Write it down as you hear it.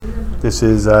This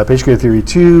is Patient Care Theory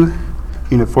 2,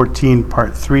 Unit 14,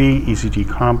 Part 3, ECG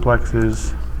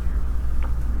complexes.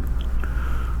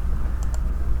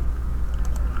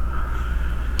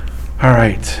 All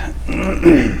right.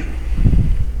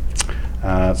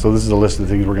 So this is a list of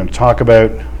the things we're going to talk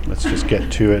about. Let's just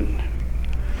get to it.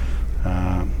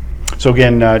 So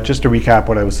again, just to recap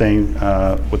what I was saying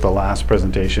with the last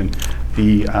presentation,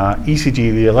 the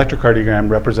ECG, the electrocardiogram,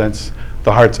 represents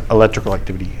the heart's electrical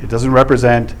activity. It doesn't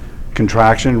represent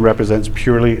contraction, it represents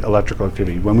purely electrical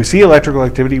activity. When we see electrical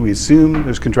activity, we assume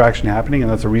there's contraction happening, and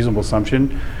that's a reasonable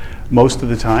assumption most of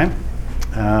the time.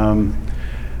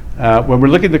 When we're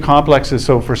looking at the complexes,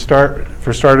 so for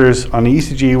starters, on the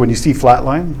ECG, when you see flat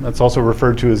line, that's also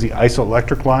referred to as the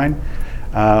isoelectric line,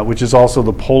 which is also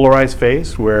the polarized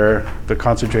phase, where the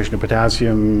concentration of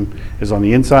potassium is on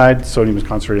the inside, sodium is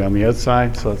concentrated on the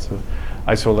outside, so that's an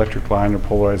isoelectric line or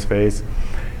polarized phase.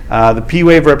 The P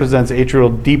wave represents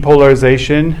atrial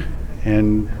depolarization,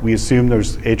 and we assume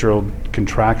there's atrial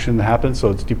contraction that happens, so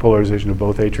it's depolarization of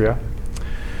both atria.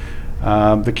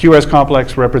 The QRS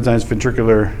complex represents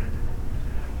ventricular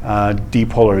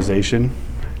depolarization.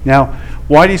 Now,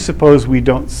 why do you suppose we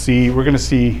don't see, we're going to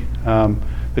see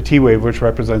the T wave, which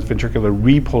represents ventricular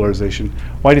repolarization.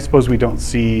 Why do you suppose we don't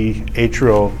see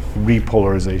atrial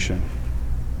repolarization?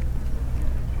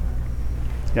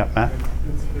 Yeah, Matt?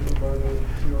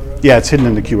 Yeah, it's hidden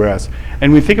in the QRS.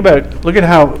 And we think about, look at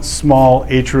how small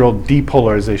atrial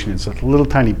depolarization is. It's a little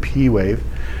tiny P wave.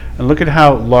 And look at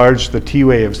how large the T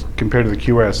wave is compared to the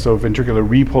QRS. So ventricular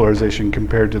repolarization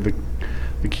compared to the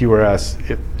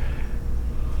QRS.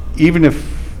 Even if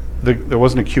there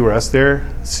wasn't a QRS there,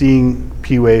 seeing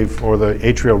P wave or the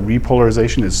atrial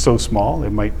repolarization is so small,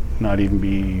 it might not even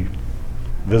be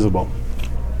visible.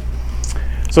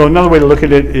 So another way to look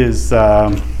at it is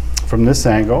from this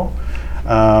angle.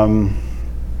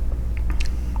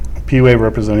 P wave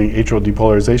representing atrial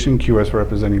depolarization, QRS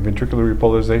representing ventricular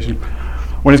repolarization.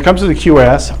 When it comes to the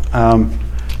QRS,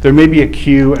 there may be a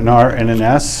Q, an R, and an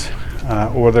S,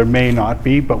 or there may not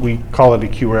be, but we call it a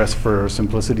QRS for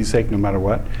simplicity's sake, no matter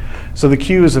what. So the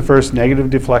Q is the first negative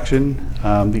deflection,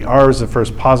 the R is the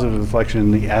first positive deflection,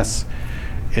 and the S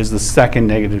is the second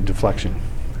negative deflection.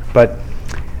 But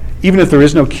even if there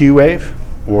is no Q wave,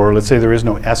 or let's say there is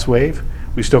no S wave,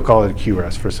 we still call it a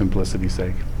QRS for simplicity's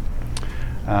sake.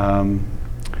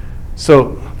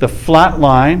 So the flat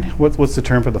line, what's the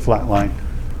term for the flat line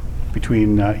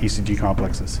between ECG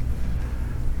complexes?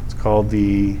 It's called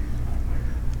the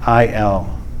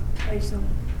IL,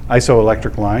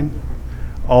 isoelectric line,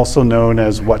 also known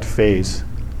as what phase?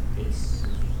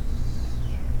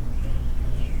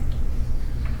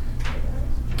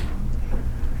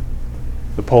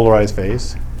 The polarized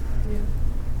phase,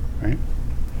 right?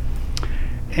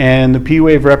 And the P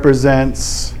wave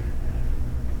represents,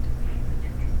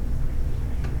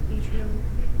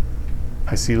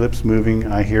 I see lips moving,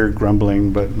 I hear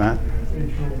grumbling, but Matt?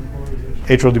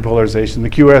 Atrial depolarization. The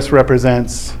QRS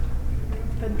represents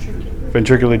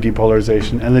ventricular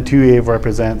depolarization, and the T wave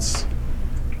represents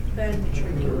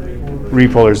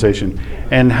repolarization.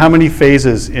 And how many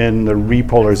phases in the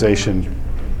repolarization?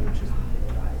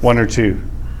 One or two?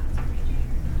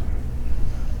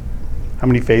 How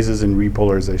many phases in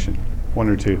repolarization? One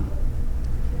or two?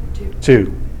 Two.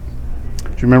 Do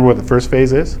you remember what the first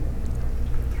phase is?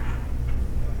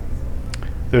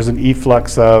 There's an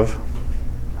efflux of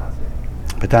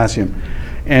potassium.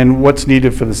 And what's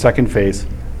needed for the second phase?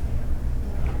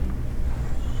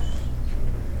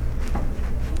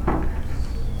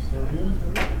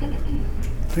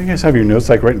 Do you guys have your notes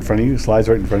like right in front of you, slides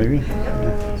right in front of you?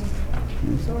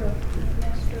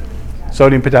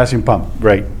 Sodium potassium pump,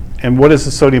 right. And what does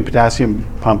the sodium potassium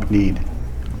pump need?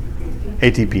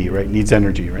 ATP, right? Needs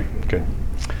energy, right? Good.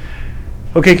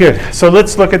 Okay, good. So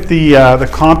let's look at the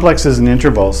complexes and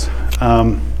intervals.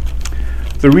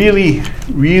 The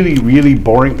really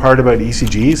boring part about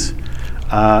ECGs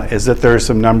is that there are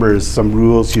some numbers, some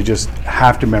rules you just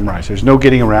have to memorize. There's no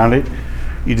getting around it.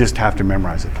 You just have to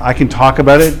memorize it. I can talk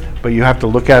about it, but you have to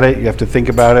look at it. You have to think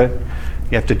about it.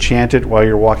 You have to chant it while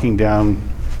you're walking down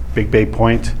Big Bay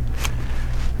Point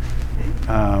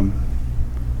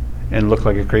and look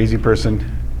like a crazy person.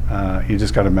 You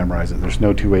just got to memorize it. There's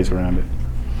no two ways around it.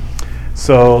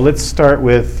 So let's start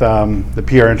with the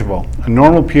PR interval. A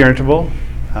normal PR interval,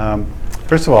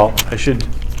 first of all, I should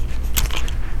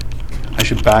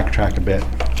backtrack a bit.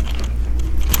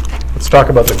 Let's talk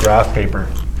about the graph paper.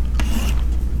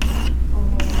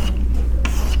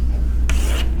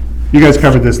 You guys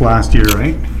covered this last year,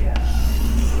 right? Yeah.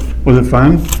 Was it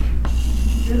fun?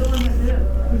 You're the one that did it.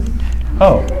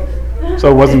 Oh, so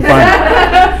it wasn't fun.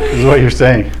 This is what you're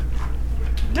saying.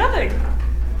 Nothing.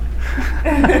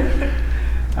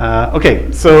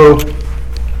 Okay, so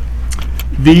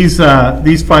these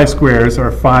 5 squares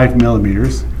are 5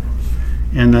 millimeters,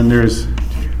 and then there's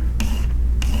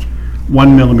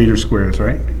 1 millimeter squares,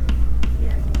 right?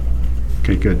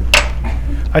 Okay, good.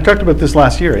 I talked about this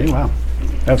last year, eh? Wow,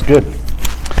 that's good.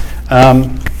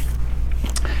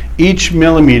 Each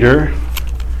millimeter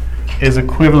is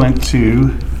equivalent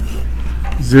to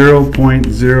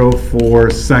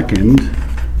 0.04 second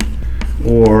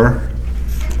or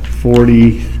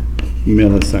 40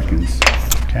 milliseconds.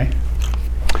 Okay?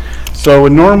 So a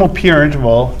normal PR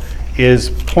interval is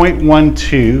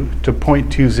 0.12 to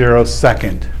 0.20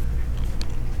 second.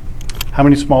 How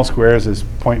many small squares is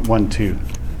 0.12?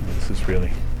 This is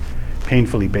really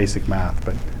painfully basic math,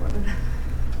 but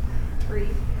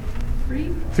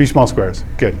 3 small squares.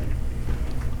 Good.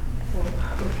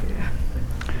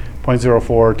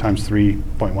 0.04 times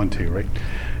 3.12, right?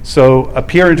 So a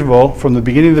PR interval from the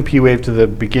beginning of the P wave to the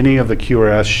beginning of the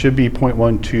QRS should be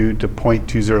 0.12 to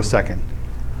 0.20 second.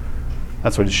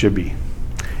 That's what it should be.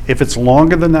 If it's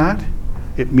longer than that,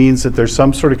 it means that there's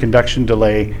some sort of conduction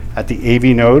delay at the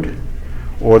AV node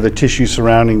or the tissue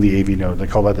surrounding the AV node. They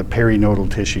call that the perinodal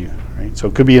tissue, right? So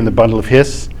it could be in the bundle of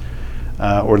His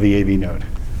or the AV node.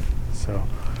 So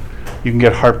you can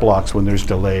get heart blocks when there's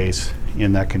delays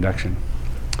in that conduction.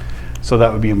 So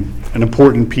that would be an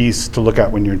important piece to look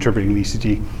at when you're interpreting the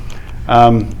ECG.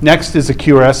 Next is a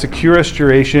QRS. A QRS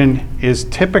duration is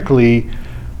typically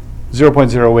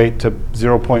 0.08 to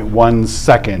 0.1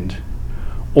 second,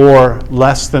 or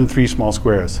less than 3 small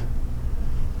squares,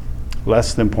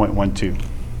 less than 0.12.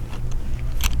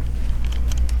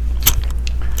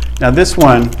 Now this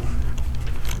one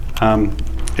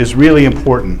is really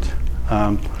important,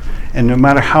 and no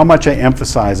matter how much I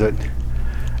emphasize it,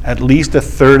 at least a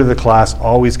third of the class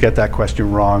always get that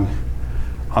question wrong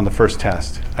on the first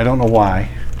test. I don't know why.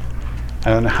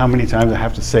 I don't know how many times I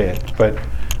have to say it, but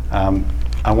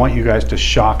I want you guys to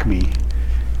shock me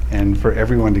and for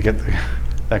everyone to get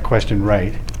that question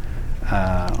right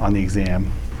on the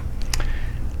exam.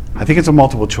 I think it's a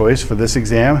multiple choice for this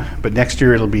exam, but next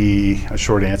year it'll be a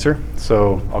short answer,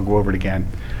 so I'll go over it again.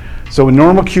 So a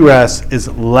normal QRS is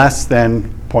less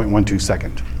than 0.12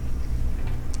 second.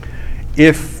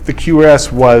 If the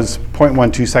QRS was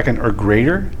 0.12 second or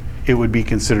greater, it would be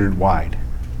considered wide.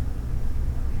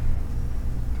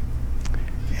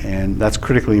 And that's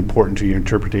critically important to your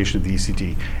interpretation of the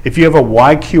ECG. If you have a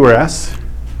wide QRS,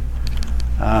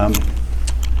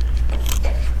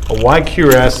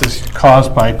 is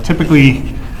caused by typically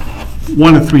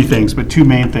one of 3 things, but 2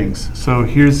 main things. So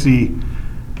here's the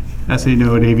SA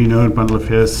node, AV node, bundle of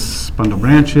His, bundle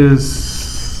branches.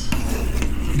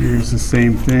 Here's the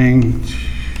same thing.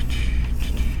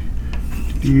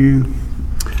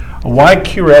 A wide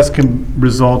QRS can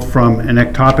result from an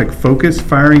ectopic focus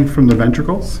firing from the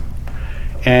ventricles.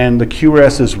 And the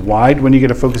QRS is wide when you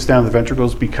get a focus down the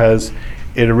ventricles because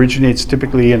it originates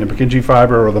typically in the Purkinje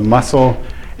fiber or the muscle,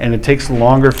 and it takes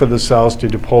longer for the cells to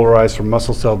depolarize from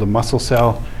muscle cell to muscle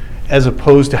cell, as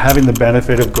opposed to having the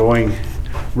benefit of going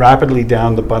rapidly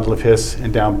down the bundle of His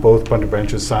and down both bundle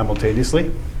branches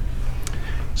simultaneously.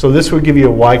 So this would give you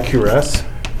a wide QRS.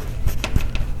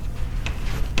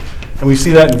 And we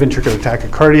see that in ventricular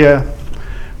tachycardia.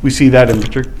 We see that in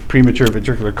premature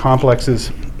ventricular complexes.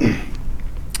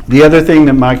 The other thing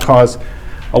that might cause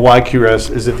a wide QRS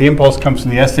is if the impulse comes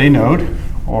from the SA node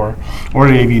or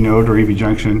the AV node or AV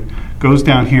junction, goes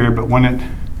down here, but when it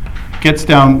gets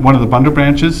down one of the bundle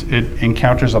branches, it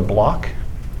encounters a block,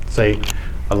 say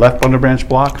a left bundle branch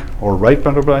block or right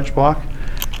bundle branch block,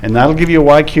 and that'll give you a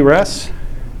wide QRS.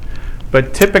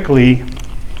 But typically,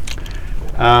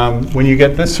 when you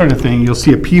get this sort of thing, you'll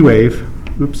see a P wave,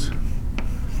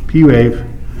 P wave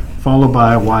followed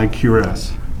by a wide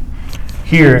QRS.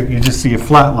 Here, you just see a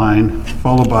flat line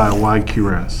followed by a wide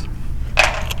QRS.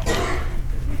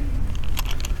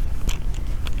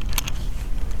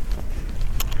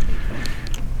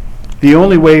 The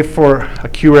only way for a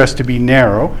QRS to be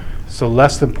narrow, so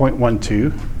less than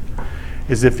 0.12,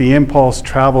 is if the impulse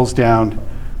travels down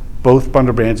both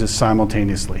bundle branches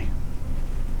simultaneously.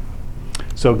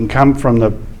 So it can come from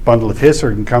the bundle of His,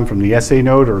 or it can come from the SA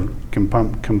node, or can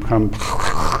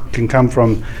come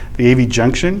from the AV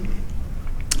junction.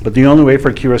 But the only way for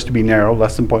a QRS to be narrow,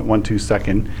 less than 0.12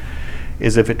 second,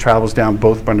 is if it travels down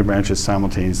both bundle branches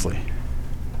simultaneously.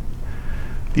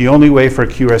 The only way for a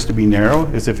QRS to be narrow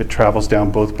is if it travels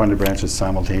down both bundle branches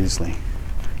simultaneously.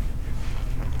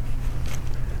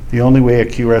 The only way a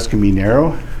QRS can be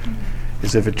narrow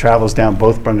is if it travels down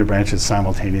both bundle branches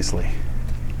simultaneously.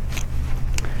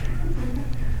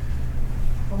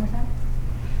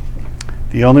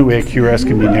 The only way a QRS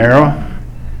can be narrow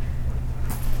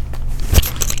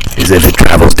as if it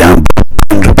travels down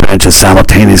branches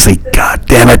simultaneously. God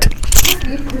damn it.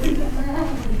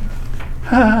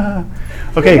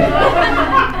 Okay.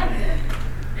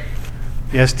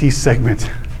 The ST segment.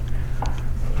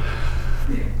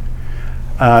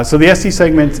 So the ST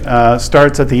segment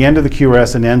starts at the end of the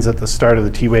QRS and ends at the start of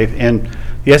the T wave. And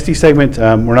the ST segment,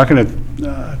 we're not going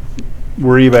to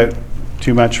worry about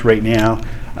too much right now.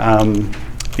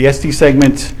 The ST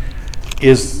segment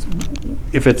is,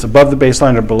 if it's above the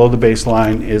baseline or below the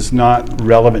baseline, is not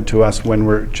relevant to us when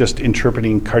we're just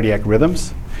interpreting cardiac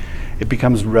rhythms. It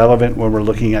becomes relevant when we're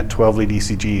looking at 12-lead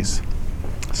ECGs.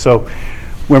 So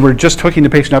when we're just hooking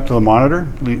the patient up to the monitor,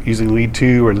 using lead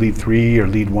 2 or lead 3 or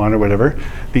lead 1 or whatever,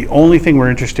 the only thing we're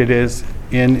interested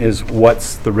in is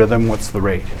what's the rhythm, what's the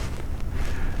rate.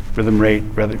 Rhythm, rate,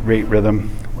 rhythm,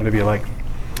 whatever you like.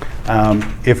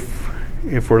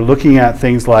 If we're looking at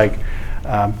things like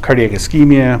cardiac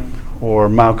ischemia or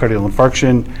myocardial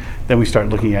infarction, then we start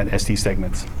looking at ST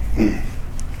segments.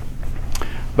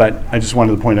 But I just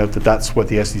wanted to point out that that's what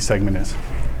the ST segment is.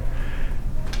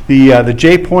 The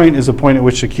J point is a point at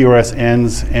which the QRS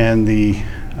ends and the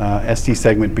ST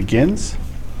segment begins.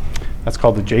 That's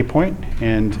called the J point.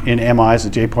 And in MIs, the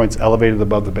J point's elevated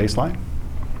above the baseline.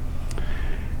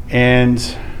 And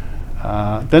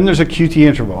then there's a QT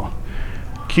interval.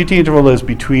 QT interval is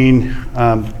between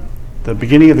the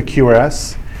beginning of the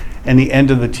QRS and the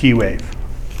end of the T wave.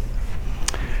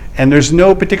 And there's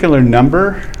no particular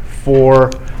number for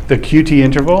the QT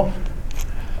interval,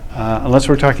 unless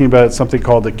we're talking about something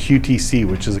called the QTC,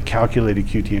 which is a calculated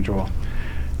QT interval.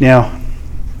 Now,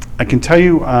 I can tell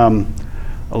you a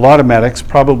lot of medics,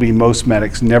 probably most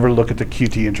medics, never look at the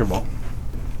QT interval.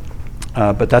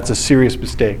 But that's a serious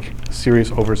mistake, a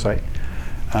serious oversight.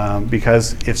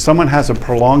 Because if someone has a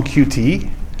prolonged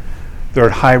QT, they're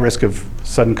at high risk of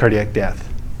sudden cardiac death.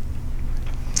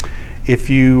 If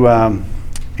you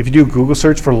do a Google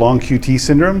search for long QT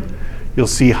syndrome, you'll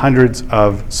see hundreds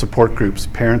of support groups,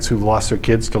 parents who've lost their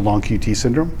kids to long QT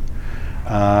syndrome,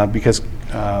 because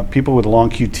people with long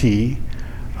QT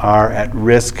are at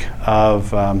risk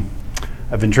of a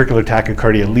ventricular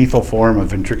tachycardia, lethal form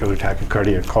of ventricular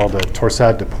tachycardia called a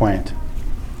torsade de pointe,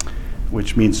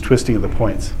 which means twisting of the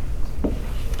points.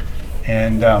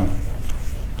 And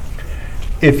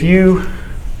if you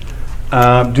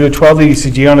do a 12-lead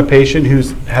ECG on a patient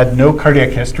who's had no cardiac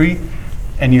history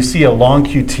and you see a long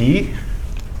QT,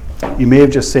 you may have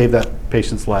just saved that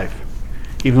patient's life.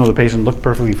 Even though the patient looked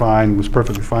perfectly fine, was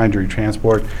perfectly fine during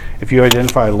transport, if you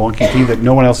identify a long QT that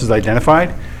no one else has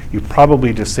identified, you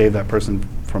probably just saved that person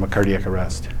from a cardiac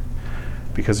arrest,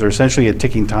 because they're essentially a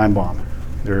ticking time bomb.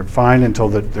 They're fine until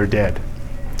they're dead,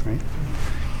 right?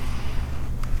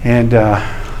 And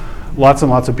lots and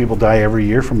lots of people die every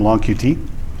year from long QT.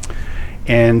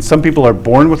 And some people are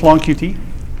born with long QT.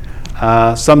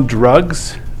 Some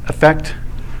drugs affect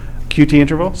QT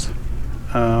intervals.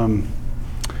 Some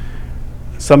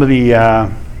of the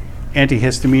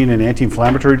antihistamine and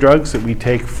anti-inflammatory drugs that we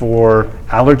take for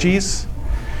allergies,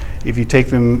 if you take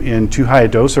them in too high a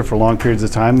dose or for long periods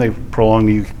of time, they prolong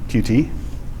the QT.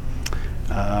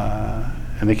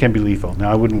 And they can be lethal.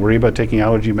 Now, I wouldn't worry about taking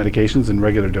allergy medications in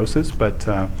regular doses, but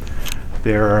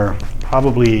there are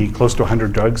probably close to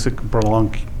 100 drugs that can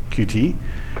prolong QT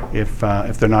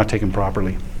if they're not taken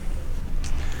properly.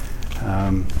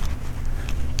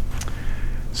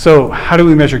 So how do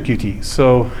we measure QT?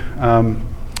 So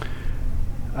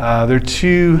there are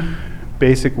two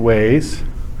basic ways.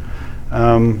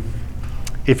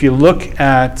 If you look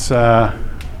at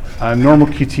a normal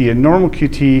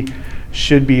QT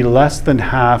should be less than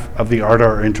half of the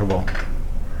R-to-R interval.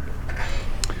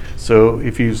 So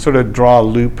if you sort of draw a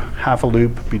loop, half a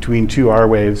loop between two R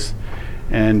waves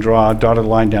and draw a dotted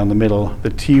line down the middle, the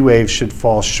T wave should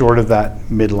fall short of that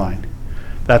midline.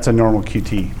 That's a normal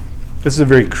QT. This is a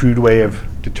very crude way of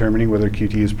determining whether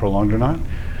QT is prolonged or not.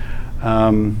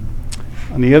 On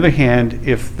the other hand,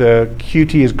 if the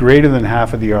QT is greater than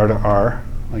half of the R-to-R,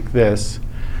 like this,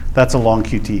 that's a long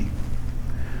QT.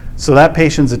 So that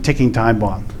patient's a ticking time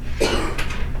bomb.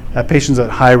 That patient's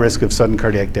at high risk of sudden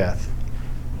cardiac death.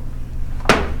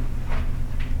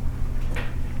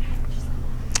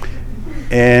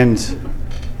 And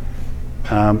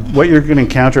what you're going to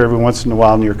encounter every once in a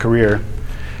while in your career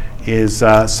is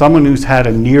someone who's had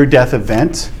a near-death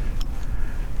event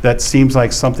that seems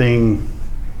like something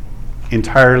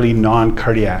entirely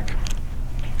non-cardiac.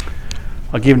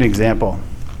 I'll give an example.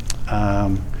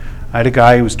 I had a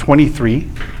guy who was 23,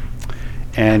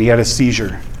 and he had a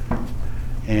seizure.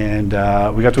 And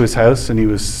we got to his house, and he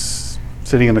was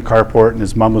sitting in the carport, and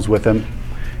his mom was with him.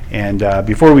 And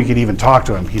before we could even talk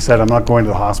to him, he said, "I'm not going to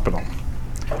the hospital."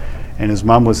 And his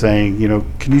mom was saying,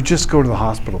 can you just go to the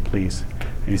hospital, please?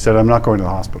 And he said, I'm not going to the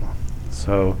hospital.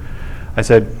 So I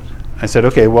said,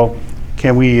 okay, well,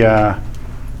 can we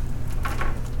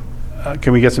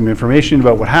get some information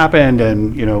about what happened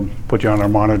and, put you on our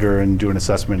monitor and do an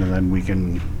assessment, and then we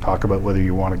can talk about whether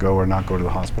you want to go or not go to the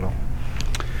hospital.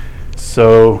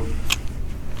 So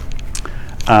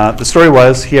the story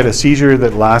was he had a seizure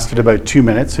that lasted about 2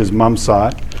 minutes. His mom saw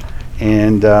it.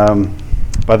 And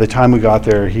by the time we got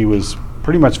there, he was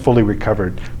pretty much fully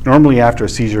recovered. Normally after a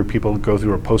seizure, people go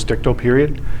through a postictal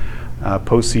period,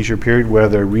 post-seizure period, where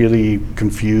they're really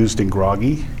confused and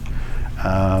groggy.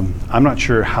 I'm not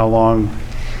sure how long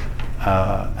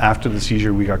after the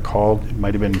seizure we got called. It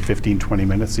might have been 15, 20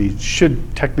 minutes. He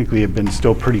should technically have been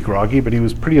still pretty groggy, but he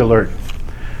was pretty alert.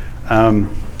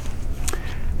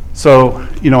 So,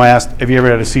 I asked, have you ever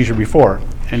had a seizure before?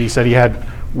 And he said he had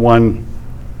one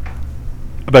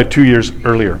about 2 years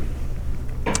earlier.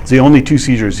 It's the only 2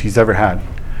 seizures he's ever had.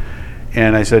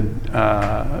 And I said,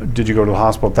 did you go to the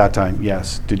hospital at that time?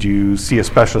 Yes. Did you see a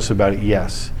specialist about it?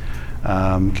 Yes.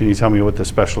 Can you tell me what the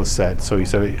specialist said? So he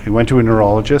said he went to a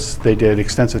neurologist. They did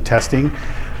extensive testing.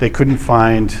 They couldn't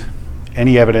find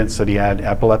any evidence that he had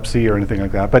epilepsy or anything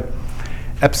like that. But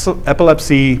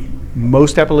epilepsy,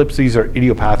 most epilepsies are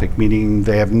idiopathic, meaning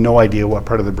they have no idea what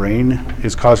part of the brain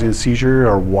is causing the seizure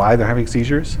or why they're having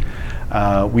seizures.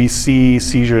 We see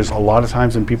seizures a lot of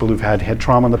times in people who've had head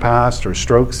trauma in the past or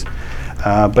strokes,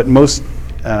 but most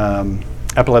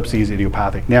epilepsy is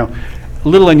idiopathic. Now, a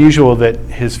little unusual that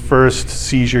his first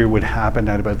seizure would happen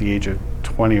at about the age of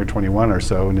 20 or 21 or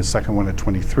so, and his second one at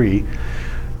 23.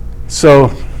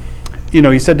 So,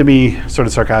 he said to me sort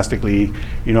of sarcastically,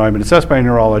 I've been assessed by a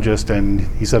neurologist, and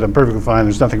he said, I'm perfectly fine,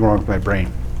 there's nothing wrong with my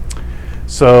brain.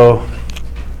 So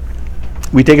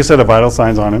we take a set of vital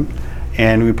signs on him,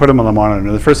 and we put him on the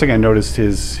monitor. The first thing I noticed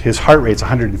is his heart rate's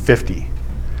 150,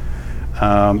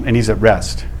 and he's at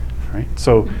rest, right?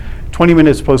 So 20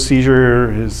 minutes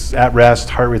post-seizure, is at rest,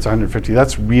 heart rate's 150.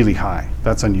 That's really high.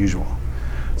 That's unusual.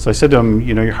 So I said to him,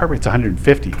 your heart rate's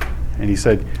 150. And he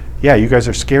said, yeah, you guys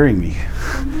are scaring me.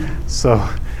 So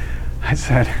I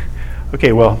said,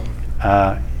 okay, well,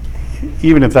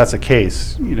 even if that's the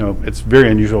case, it's very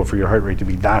unusual for your heart rate to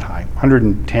be that high.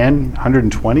 110,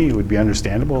 120 would be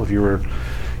understandable if you were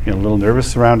a little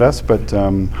nervous around us, but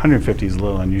 150 is a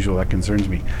little unusual. That concerns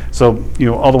me. So,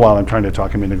 all the while I'm trying to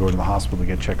talk him into going to the hospital to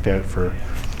get checked out for,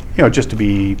 just to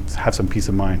have some peace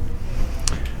of mind.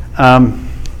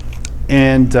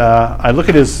 And I look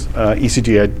at his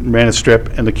ECG. I ran a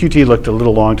strip, and the QT looked a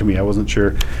little long to me. I wasn't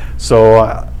sure. So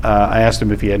I asked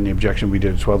him if he had any objection. We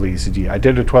did a 12-lead ECG. I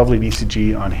did a 12-lead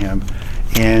ECG on him.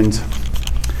 And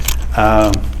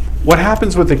what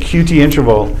happens with the QT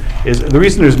interval is, the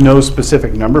reason there's no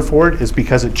specific number for it is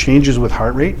because it changes with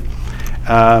heart rate.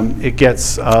 It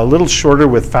gets a little shorter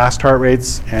with fast heart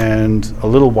rates and a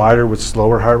little wider with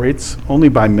slower heart rates, only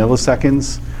by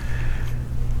milliseconds.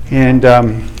 And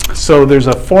so there's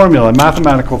a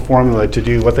mathematical formula to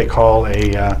do what they call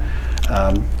a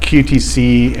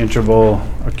QTC interval,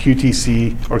 or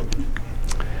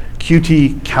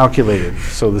QT calculated.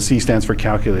 So the C stands for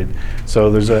calculated. So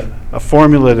there's a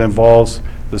formula that involves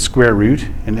the square root,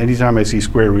 and anytime I see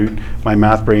square root, my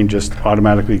math brain just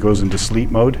automatically goes into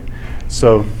sleep mode.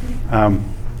 So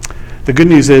the good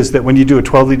news is that when you do a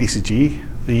 12-lead ECG,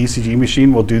 the ECG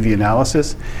machine will do the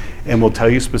analysis and will tell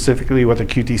you specifically what the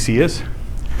QTC is.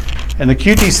 And the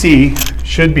QTC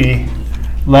should be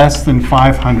less than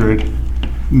 500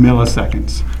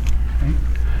 milliseconds. Okay?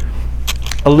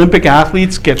 Olympic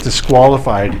athletes get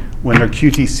disqualified when their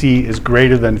QTC is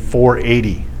greater than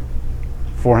 480.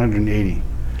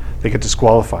 They get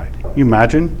disqualified. Can you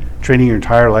imagine training your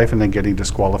entire life and then getting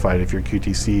disqualified if your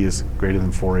QTC is greater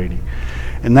than 480?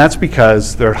 And that's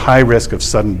because they're at high risk of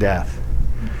sudden death.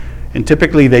 And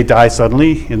typically they die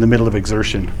suddenly in the middle of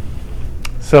exertion.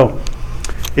 So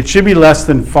it should be less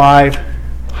than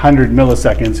 500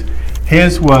 milliseconds.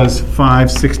 His was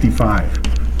 565.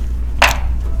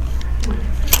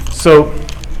 So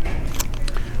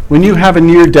when you have a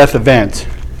near-death event,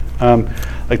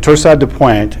 like torsade de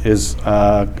pointe is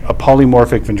a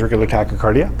polymorphic ventricular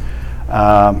tachycardia.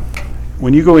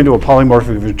 When you go into a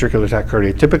polymorphic ventricular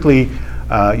tachycardia, typically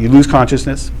you lose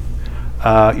consciousness,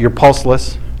 you're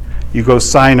pulseless, you go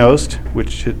cyanosed,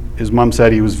 which his mom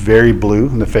said he was very blue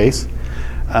in the face,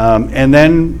 and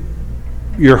then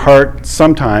your heart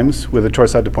sometimes, with a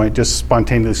torsade de pointe, just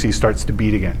spontaneously starts to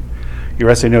beat again.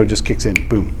 Your SA node just kicks in,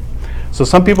 boom. So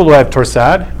some people who have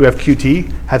torsade, who have QT,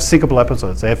 have syncopal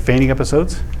episodes. They have fainting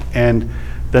episodes, and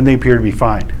then they appear to be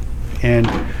fine. And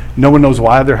no one knows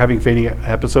why they're having fainting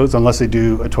episodes unless they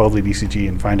do a 12-lead ECG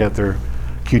and find out they're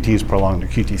QT is prolonged or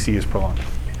QTC is prolonged.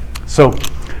 So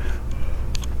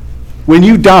when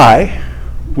you die,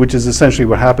 which is essentially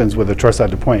what happens with a torsade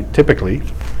de pointe, typically,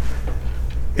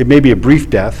 it may be a brief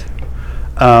death.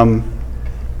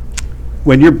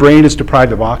 When your brain is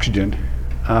deprived of oxygen,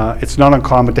 it's not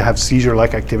uncommon to have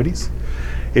seizure-like activities.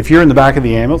 If you're in the back of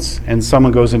the ambulance and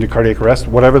someone goes into cardiac arrest,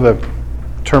 whatever the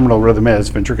terminal rhythm is,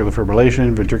 ventricular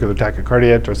fibrillation, ventricular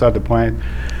tachycardia, torsade de pointe,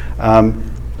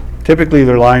 typically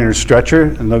they're lying in a stretcher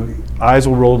and the eyes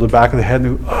will roll to the back of the head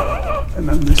and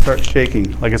then they start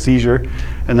shaking like a seizure,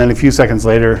 and then a few seconds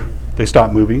later they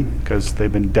stop moving because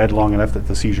they've been dead long enough that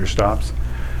the seizure stops.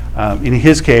 In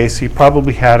his case, he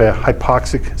probably had a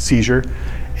hypoxic seizure,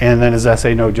 and then his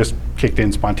SA node just kicked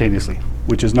in spontaneously,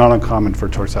 which is not uncommon for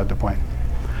torsade de pointe.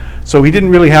 So he didn't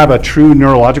really have a true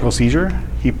neurological seizure.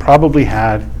 He probably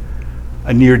had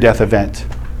a near-death event.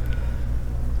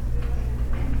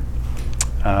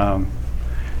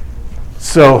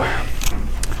 So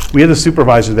we had the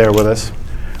supervisor there with us.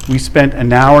 We spent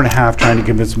an hour and a half trying to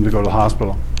convince him to go to the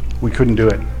hospital. We couldn't do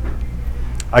it.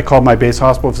 I called my base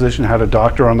hospital physician, had a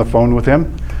doctor on the phone with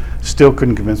him, still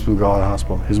couldn't convince him to go to the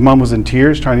hospital. His mom was in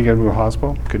tears trying to get him to the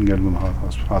hospital, couldn't get him to the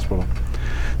hospital.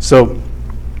 So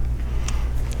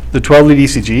the 12-lead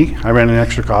ECG, I ran an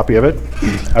extra copy of it.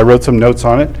 I wrote some notes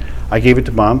on it. I gave it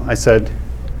to Mom. I said,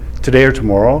 today or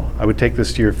tomorrow, I would take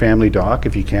this to your family doc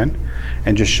if you can,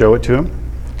 and just show it to him.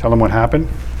 Tell him what happened.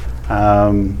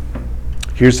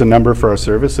 Here's the number for our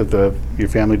service if your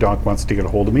family doc wants to get a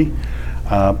hold of me.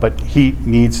 But he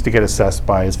needs to get assessed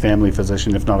by his family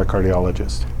physician, if not a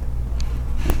cardiologist.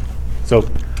 So,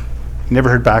 never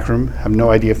heard back from him. Have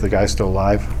no idea if the guy's still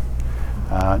alive.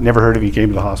 Never heard if he came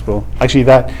to the hospital. Actually,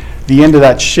 the end of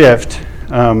that shift,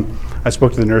 I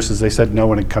spoke to the nurses. They said no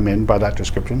one had come in by that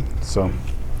description. So,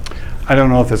 I don't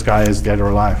know if this guy is dead or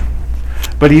alive.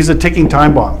 But he's a ticking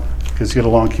time bomb because he had a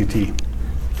long QT.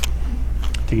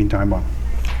 Ticking time bomb.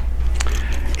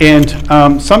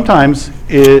 And sometimes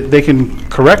they can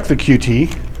correct the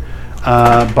QT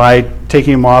by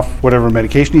taking him off whatever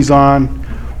medication he's on,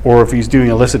 or if he's doing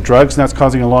illicit drugs and that's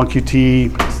causing a long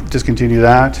QT, discontinue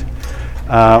that.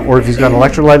 Or if he's got an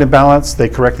electrolyte imbalance, they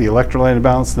correct the electrolyte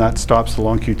imbalance and that stops the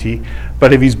long QT.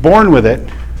 But if he's born with it,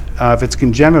 if it's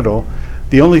congenital,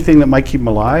 the only thing that might keep him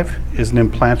alive is an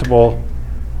implantable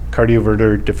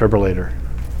cardioverter defibrillator.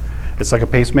 It's like a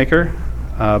pacemaker.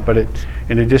 But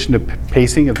in addition to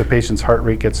pacing, if the patient's heart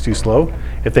rate gets too slow,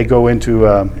 if they go into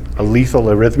a lethal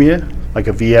arrhythmia, like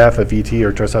a VF, a VT,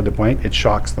 or torsade de pointe, it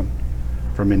shocks them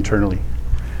from internally.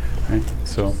 Right?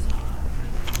 So.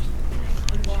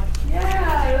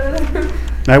 Yeah.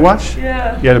 Night watch?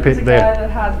 Yeah. You had a guy that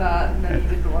had that, and then he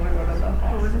didn't want to go to the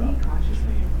hospital. Wasn't he conscious?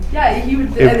 Yeah, he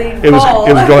would. It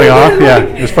was going off. Yeah,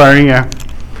 it was firing. Yeah.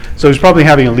 So he was probably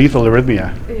having a lethal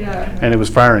arrhythmia. Yeah. And it was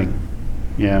firing.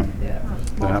 Yeah.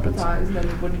 That happens. Times, and then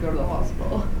he wouldn't go to the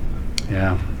hospital.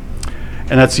 Yeah.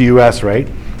 And that's the U.S., right?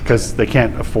 Because they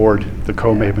can't afford the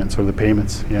co-payments or the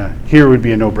payments. Yeah. Here would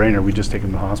be a no-brainer. We just take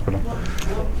them to the hospital.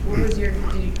 What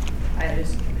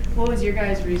was your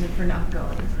guys' reason for not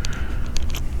going?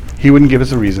 He wouldn't give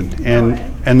us a reason.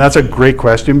 And that's a great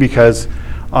question because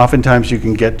oftentimes you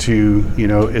can get to,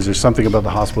 is there something about the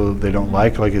hospital that they don't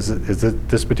like? Like, is it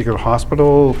this particular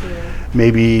hospital? Yeah.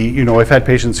 Maybe, I've had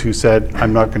patients who said,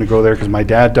 I'm not going to go there because my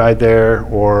dad died there,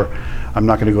 or I'm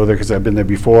not going to go there because I've been there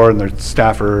before and their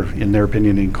staff are, in their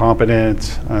opinion,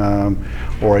 incompetent,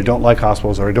 or I don't like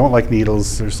hospitals, or I don't like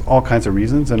needles. There's all kinds of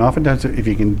reasons. And oftentimes, if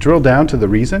you can drill down to the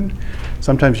reason,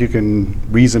 sometimes you can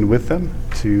reason with them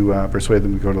to persuade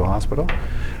them to go to the hospital.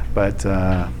 But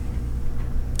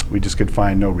we just could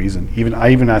find no reason.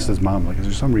 I even asked his mom, is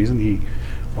there some reason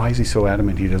why is he so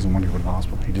adamant he doesn't want to go to the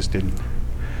hospital? He just didn't.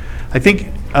 I think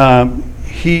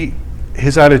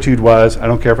his attitude was, I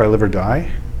don't care if I live or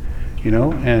die,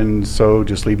 and so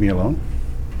just leave me alone.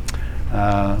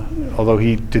 Although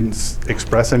he didn't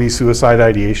express any suicide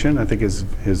ideation, I think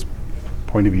his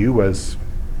point of view was,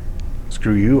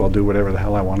 screw you, I'll do whatever the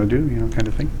hell I want to do, kind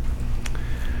of thing.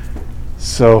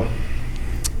 So,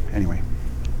 anyway,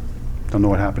 don't know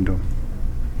what happened to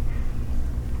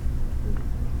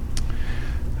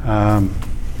him.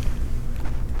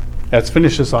 Let's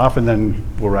finish this off and then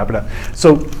we'll wrap it up.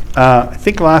 So I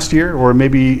think last year, or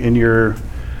maybe in your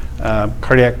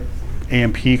cardiac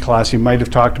AMP class, you might have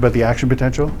talked about the action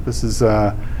potential. This is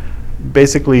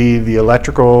basically the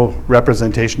electrical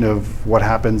representation of what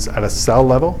happens at a cell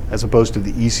level as opposed to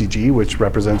the ECG, which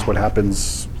represents what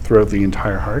happens throughout the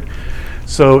entire heart.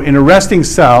 So in a resting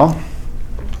cell,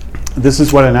 this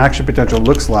is what an action potential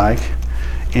looks like.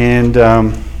 And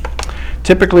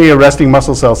typically, a resting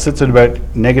muscle cell sits at about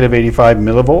 -85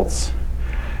 millivolts,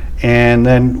 And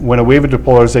then when a wave of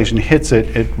depolarization hits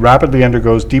it, it rapidly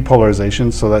undergoes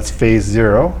depolarization, so that's phase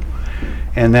 0.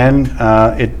 And then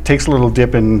it takes a little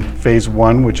dip in phase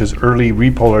 1, which is early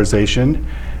repolarization.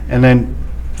 And then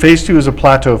phase 2 is a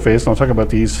plateau phase, and I'll talk about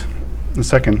these in a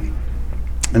second.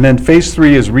 And then phase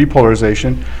 3 is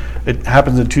repolarization. It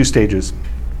happens in 2 stages.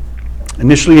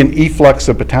 Initially an efflux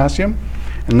of potassium,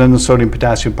 and then the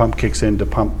sodium-potassium pump kicks in to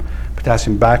pump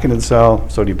potassium back into the cell,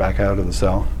 sodium back out of the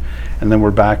cell. And then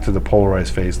we're back to the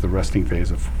polarized phase, the resting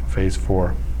phase of phase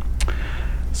 4.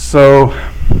 So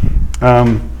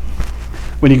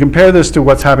when you compare this to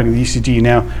what's happening in the ECG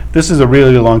now, this is a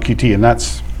really long QT, and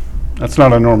that's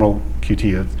not a normal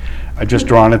QT. I've just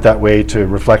drawn it that way to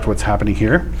reflect what's happening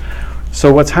here.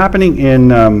 So what's happening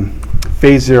in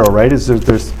phase 0, right, is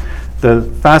there's the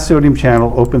fast sodium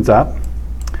channel opens up.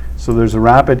 So there's a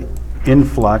rapid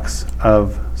influx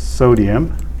of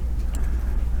sodium.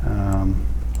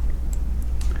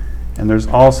 And there's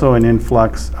also an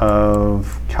influx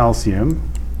of calcium.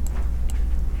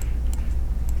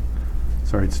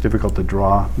 Sorry, it's difficult to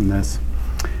draw in this.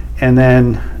 And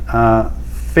then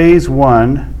phase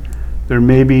 1, there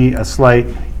may be a slight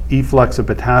efflux of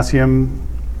potassium.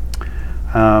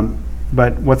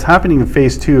 But what's happening in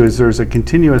phase 2 is there's a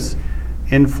continuous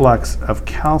influx of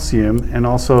calcium, and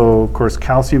also, of course,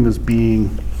 calcium is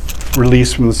being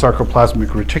released from the sarcoplasmic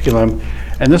reticulum.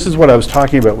 And this is what I was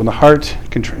talking about. When the heart,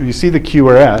 you see the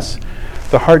QRS,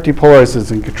 the heart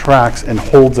depolarizes and contracts and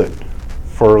holds it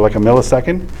for like a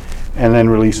millisecond, and then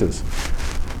releases.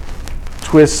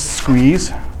 Twist,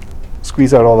 squeeze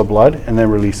out all the blood, and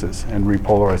then releases and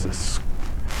repolarizes.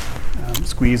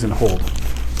 Squeeze and hold,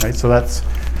 right? So that's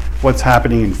what's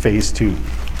happening in phase 2.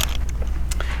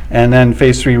 And then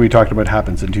phase 3, we talked about,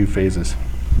 happens in 2 phases.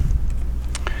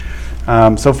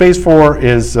 So phase 4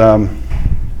 is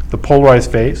the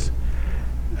polarized phase.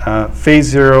 Phase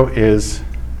 0 is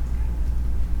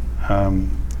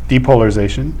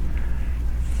depolarization.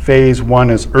 Phase 1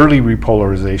 is early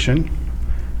repolarization.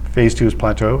 Phase 2 is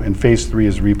plateau, and phase 3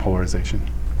 is repolarization.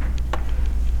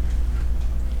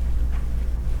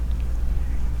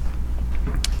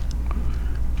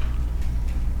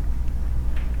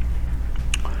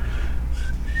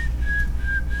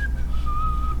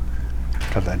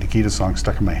 Got that Nikita song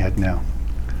stuck in my head now.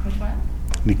 Which one?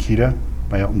 Nikita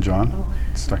by Elton John. Oh.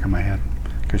 It's stuck in my head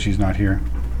because she's not here.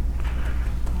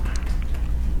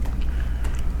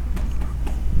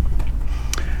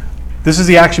 This is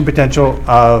the action potential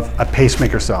of a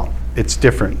pacemaker cell. It's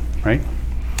different, right?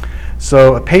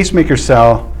 So a pacemaker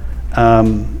cell,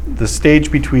 the stage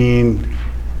between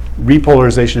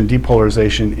repolarization and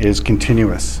depolarization is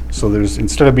continuous. So there's,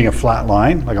 instead of being a flat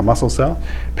line like a muscle cell,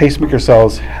 pacemaker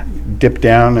cells dip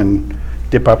down and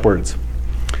dip upwards.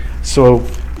 So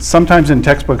sometimes in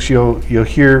textbooks you'll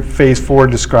hear phase 4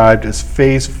 described as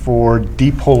phase 4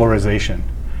 depolarization.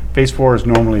 Phase 4 is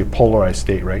normally a polarized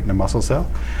state, right, in a muscle cell.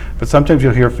 But sometimes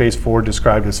you'll hear phase 4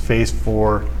 described as phase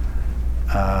 4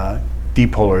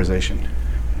 depolarization.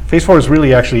 Phase 4 is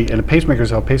really actually, in a pacemaker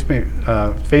cell, phase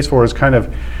 4 is kind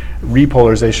of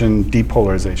repolarization,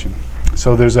 depolarization.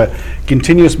 So there's a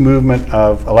continuous movement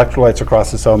of electrolytes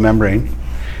across the cell membrane.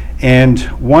 And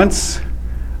once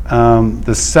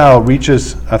the cell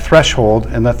reaches a threshold,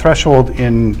 and that threshold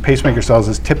in pacemaker cells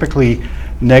is typically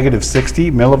negative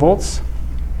 60 millivolts,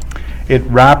 it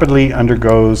rapidly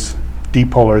undergoes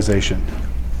depolarization.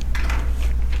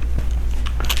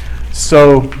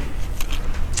 So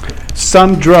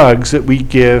some drugs that we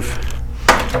give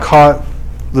cause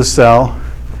the cell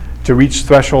to reach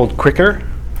threshold quicker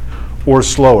or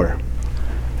slower.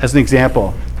 As an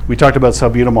example, we talked about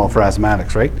salbutamol for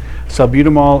asthmatics, right?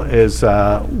 Salbutamol is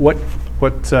what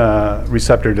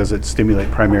receptor does it stimulate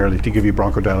primarily to give you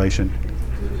bronchodilation?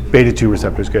 Beta 2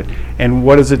 receptors, good. And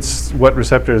what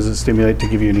receptor does it stimulate to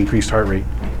give you an increased heart rate?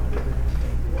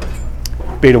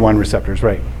 Beta 1 receptors,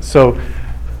 right? So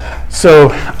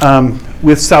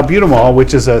with salbutamol,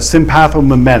 which is a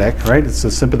sympathomimetic, right? It's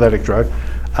a sympathetic drug.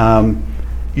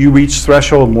 You reach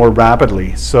threshold more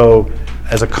rapidly. So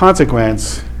as a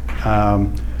consequence,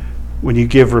 when you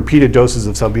give repeated doses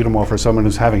of salbutamol for someone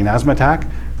who's having an asthma attack,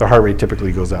 their heart rate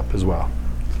typically goes up as well.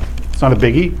 It's not a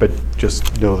biggie, but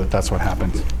just know that that's what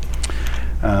happens.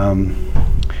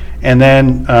 And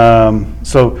then,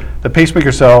 so the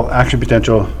pacemaker cell action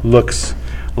potential looks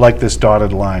like this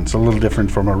dotted line. It's a little different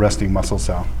from a resting muscle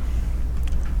cell.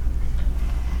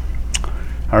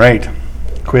 All right,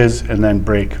 quiz and then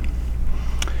break.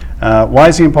 Why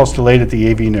is the impulse delayed at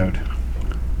the AV node?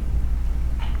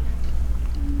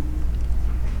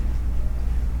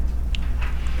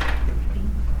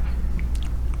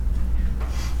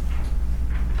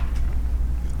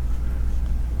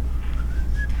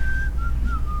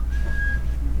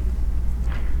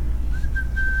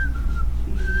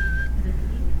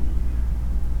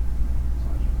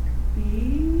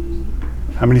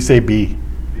 How many say B?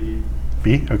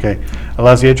 B, okay.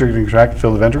 Allows the atrium to contract,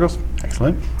 fill the ventricles.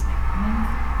 Excellent.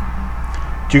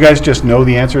 Do you guys just know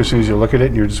the answer as soon as you look at it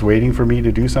and you're just waiting for me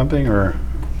to do something, or?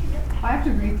 I have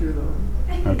to read through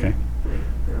those. Okay.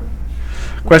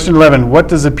 Question 11, what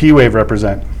does a P wave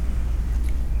represent?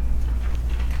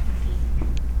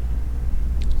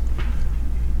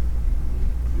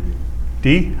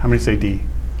 D? How many say D?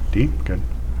 D, good.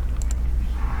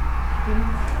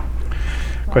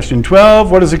 Question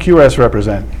 12, what does a QRS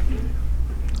represent?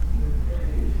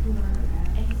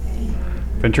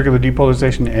 Ventricular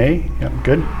depolarization A, yep,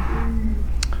 good.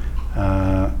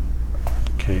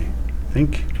 Okay, I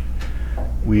think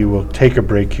we will take a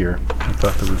break here. I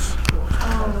thought there was